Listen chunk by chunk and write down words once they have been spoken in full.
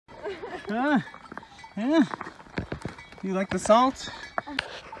Yeah. You like the salt?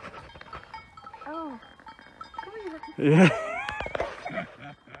 Oh. Yeah.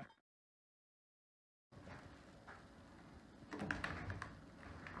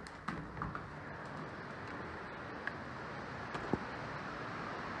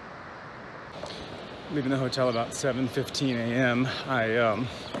 Leaving the hotel about 7:15 a.m. I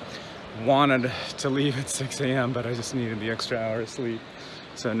wanted to leave at 6 a.m. but I just needed the extra hour of sleep.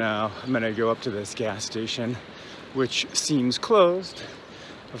 So now I'm gonna go up to this gas station, which seems closed,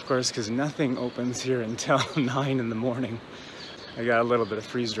 of course, because nothing opens here until 9 in the morning. I got a little bit of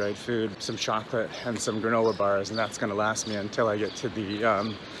freeze-dried food, some chocolate and some granola bars, and that's gonna last me until I get to the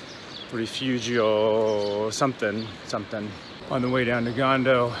Rifugio something. On the way down to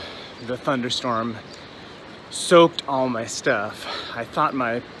Gondo, the thunderstorm soaked all my stuff. I thought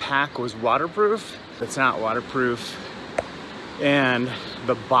my pack was waterproof. It's not waterproof. And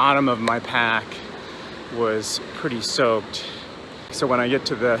the bottom of my pack was pretty soaked. So when I get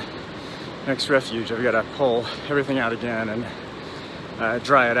to the next refuge, I've got to pull everything out again and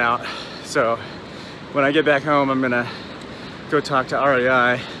dry it out. So when I get back home, I'm gonna go talk to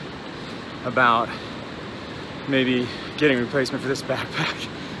REI about maybe getting a replacement for this backpack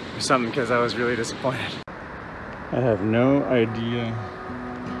or something, because I was really disappointed. I have no idea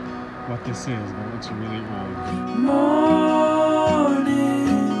what this is, but it looks really old. Morning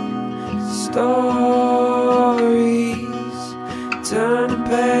stories, turn the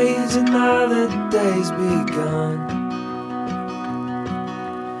page, another day's begun.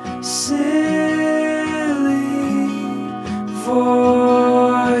 Silly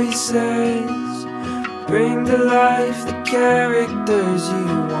voices bring to life the characters you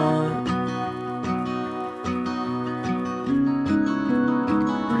want.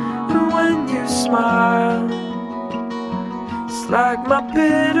 Smile. It's like my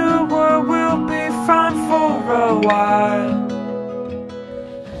bitter world will be fine for a while.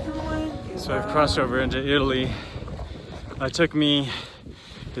 So I've crossed over into Italy. It took me,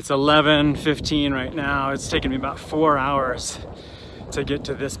 it's 11:15 right now. It's taken me about 4 hours to get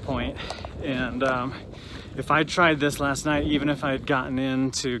to this point. And if I tried this last night, even if I had gotten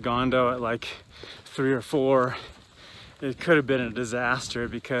into Gondo at like 3 or 4, it could have been a disaster,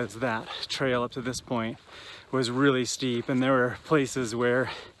 because that trail up to this point was really steep, and there were places where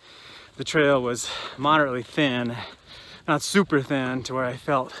the trail was moderately thin, not super thin to where I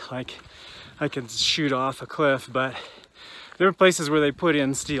felt like I could shoot off a cliff, but there were places where they put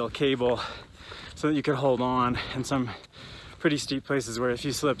in steel cable so that you could hold on, and some pretty steep places where if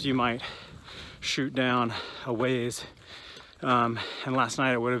you slipped you might shoot down a ways. And last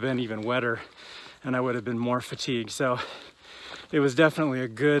night it would have been even wetter and I would have been more fatigued. So it was definitely a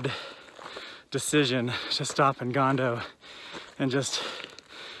good decision to stop in Gondo and just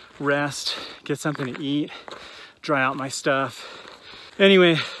rest, get something to eat, dry out my stuff.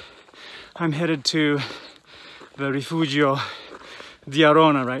 Anyway, I'm headed to the Rifugio di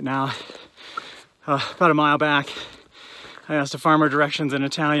Arona right now, about a mile back. I asked a farmer directions in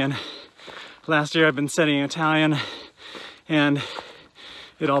Italian. Last year I've been studying Italian and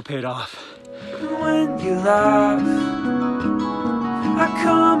it all paid off. When you laugh, I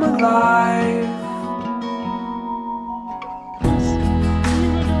come alive.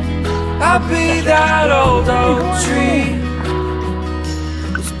 I'll be that old oak tree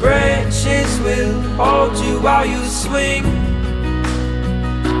whose branches will hold you while you swing.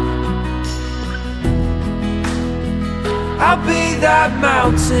 I'll be that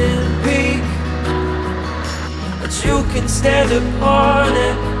mountain peak that you can stand upon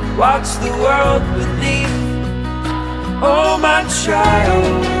and watch the world beneath. Oh my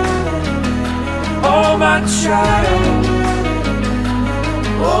child, oh my child,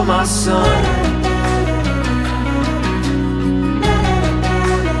 oh my son.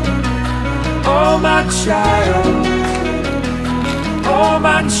 Oh my child, oh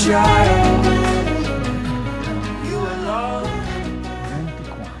my child, you alone.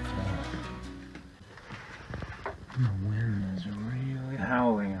 The wind is really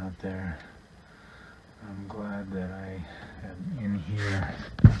howling out there. I'm glad that I am in here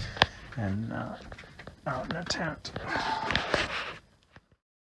and not out in a tent.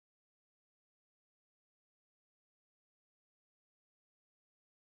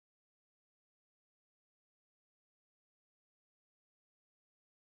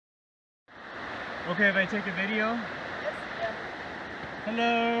 Okay, if I take a video? Yes.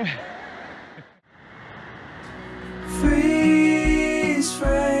 Hello. Freeze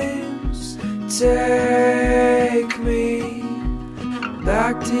frames, take me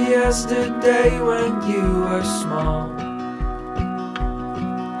back to yesterday when you were small.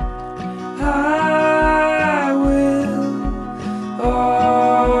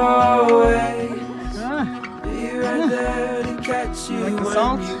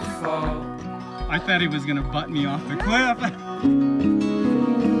 I thought he was gonna butt me off the cliff.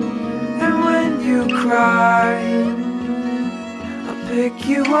 And when you cry, I'll pick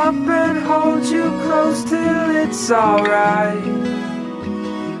you up and hold you close till it's alright.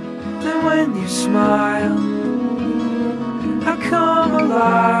 And when you smile, I come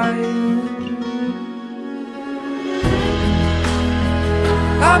alive.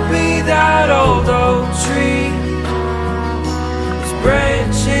 I'll be that old oak tree whose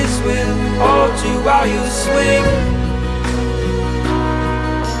branches will hold you while you swing.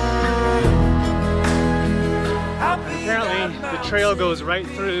 Apparently the trail goes right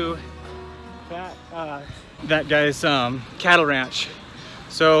through that guy's cattle ranch.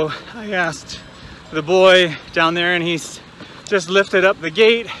 So I asked the boy down there and he's just lifted up the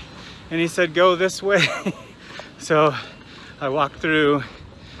gate and he said go this way. So I walked through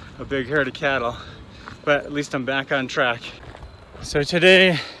a big herd of cattle, but at least I'm back on track. So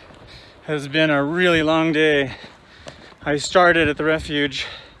today has been a really long day. I started at the refuge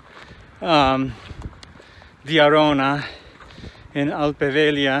di Arona in Alps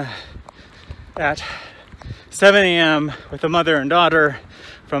at 7 a.m. with a mother and daughter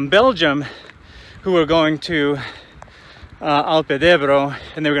from Belgium who were going to Alpe d'Ebro,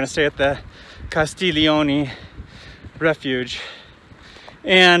 and they were going to stay at the Castiglioni refuge.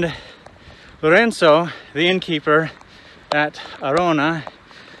 And Lorenzo, the innkeeper at Arona,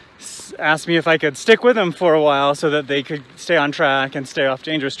 asked me if I could stick with them for a while so that they could stay on track and stay off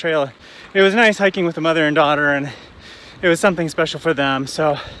dangerous trail. It was nice hiking with the mother and daughter, and it was something special for them.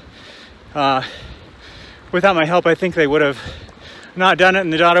 So without my help, I think they would have not done it,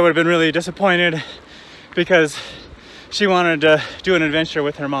 and the daughter would have been really disappointed because she wanted to do an adventure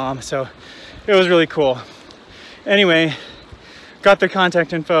with her mom. So it was really cool. Anyway, got their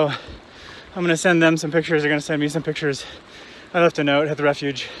contact info. I'm gonna send them some pictures. They're gonna send me some pictures. I left a note at the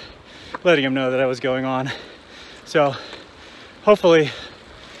refuge letting them know that I was going on. So hopefully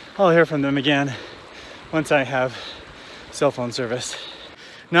I'll hear from them again once I have cell phone service.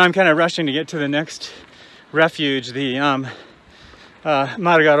 Now I'm kind of rushing to get to the next refuge, the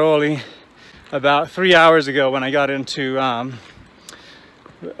Margaroli. About 3 hours ago when I got into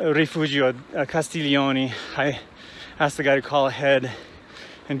Rifugio Castiglioni, I asked the guy to call ahead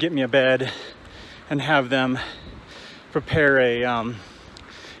and get me a bed and have them prepare a,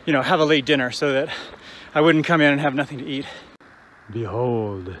 you know, have a late dinner so that I wouldn't come in and have nothing to eat.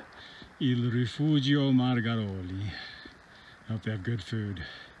 Behold, il Rifugio Margaroli. I hope they have good food.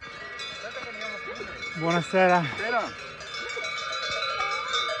 Buonasera.